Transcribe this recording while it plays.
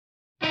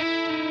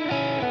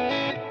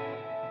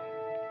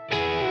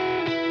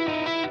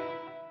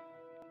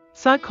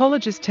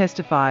Psychologist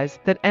testifies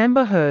that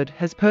Amber Heard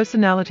has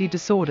personality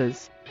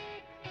disorders.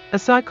 A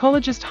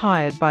psychologist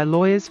hired by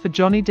lawyers for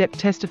Johnny Depp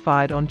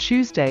testified on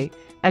Tuesday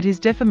at his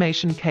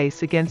defamation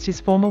case against his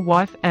former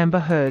wife Amber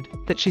Heard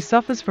that she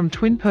suffers from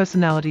twin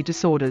personality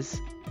disorders.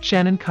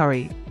 Shannon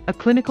Curry, a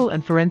clinical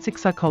and forensic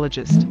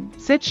psychologist,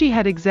 said she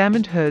had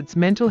examined Heard's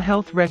mental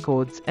health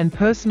records and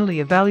personally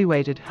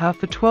evaluated her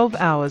for 12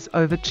 hours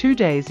over 2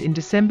 days in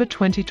December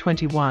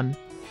 2021.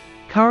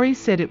 Curry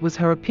said it was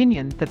her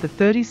opinion that the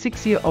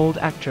 36-year-old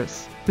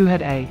actress, who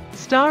had a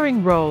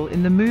starring role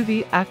in the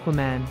movie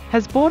Aquaman,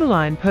 has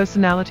borderline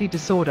personality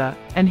disorder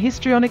and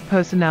histrionic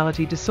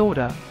personality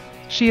disorder.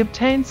 She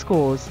obtained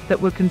scores that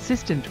were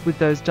consistent with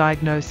those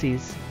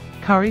diagnoses,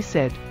 Curry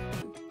said.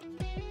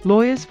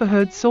 Lawyers for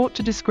Heard sought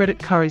to discredit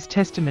Curry's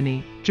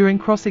testimony during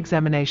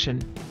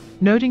cross-examination,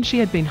 noting she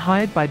had been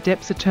hired by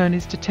Depp's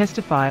attorneys to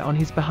testify on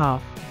his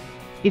behalf.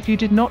 If you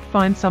did not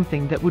find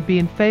something that would be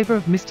in favor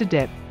of Mr.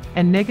 Depp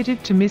and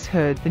negative to Ms.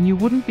 Heard, then you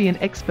wouldn't be an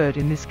expert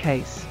in this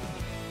case.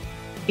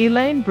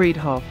 Elaine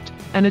Breedhoft,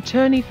 an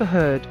attorney for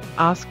Heard,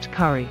 asked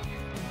Curry.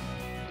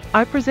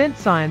 "I present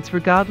science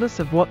regardless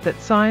of what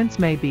that science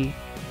may be,"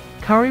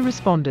 Curry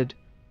responded.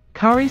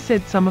 Curry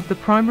said some of the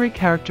primary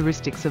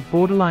characteristics of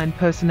borderline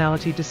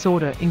personality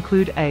disorder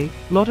include a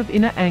lot of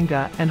inner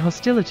anger and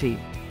hostility,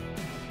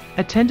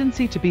 a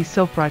tendency to be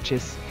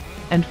self-righteous,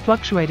 and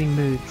fluctuating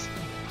moods.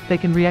 They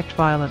can react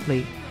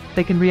violently,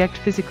 they can react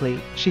physically,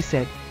 she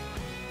said.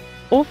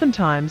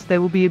 Oftentimes they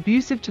will be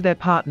abusive to their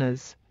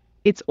partners.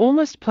 It's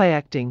almost play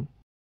acting.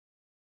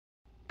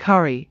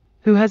 Curry,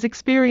 who has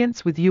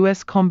experience with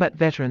U.S. combat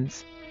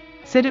veterans,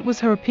 said it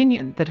was her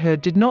opinion that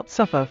Heard did not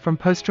suffer from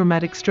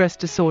post-traumatic stress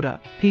disorder,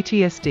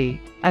 PTSD,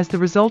 as the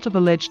result of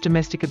alleged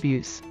domestic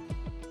abuse.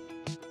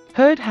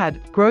 Heard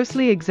had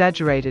grossly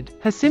exaggerated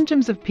her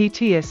symptoms of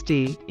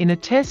PTSD in a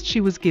test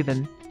she was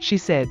given, she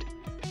said.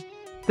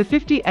 The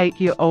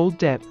 58-year-old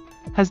Depp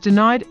has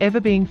denied ever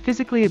being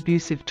physically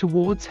abusive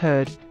towards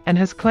Heard and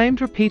has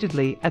claimed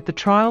repeatedly at the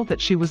trial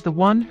that she was the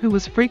one who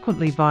was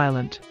frequently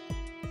violent.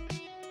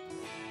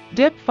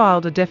 Depp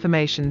filed a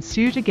defamation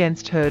suit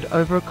against Heard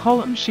over a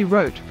column she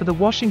wrote for The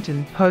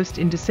Washington Post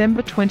in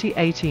December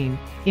 2018,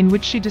 in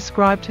which she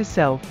described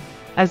herself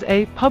as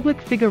a public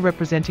figure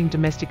representing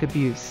domestic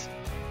abuse.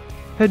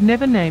 Heard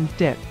never named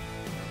Depp,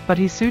 but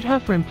he sued her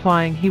for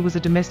implying he was a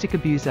domestic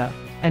abuser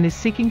and is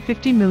seeking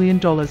 $50 million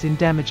in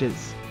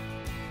damages.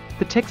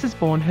 The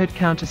Texas-born Heard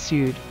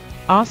countersued,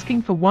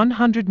 asking for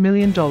 $100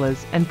 million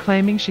and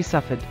claiming she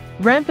suffered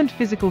rampant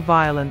physical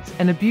violence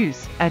and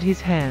abuse at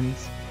his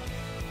hands.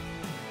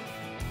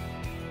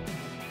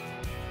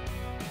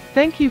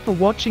 Thank you for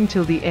watching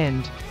till the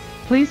end.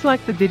 Please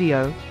like the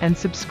video and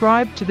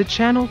subscribe to the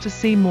channel to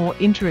see more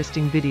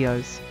interesting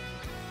videos.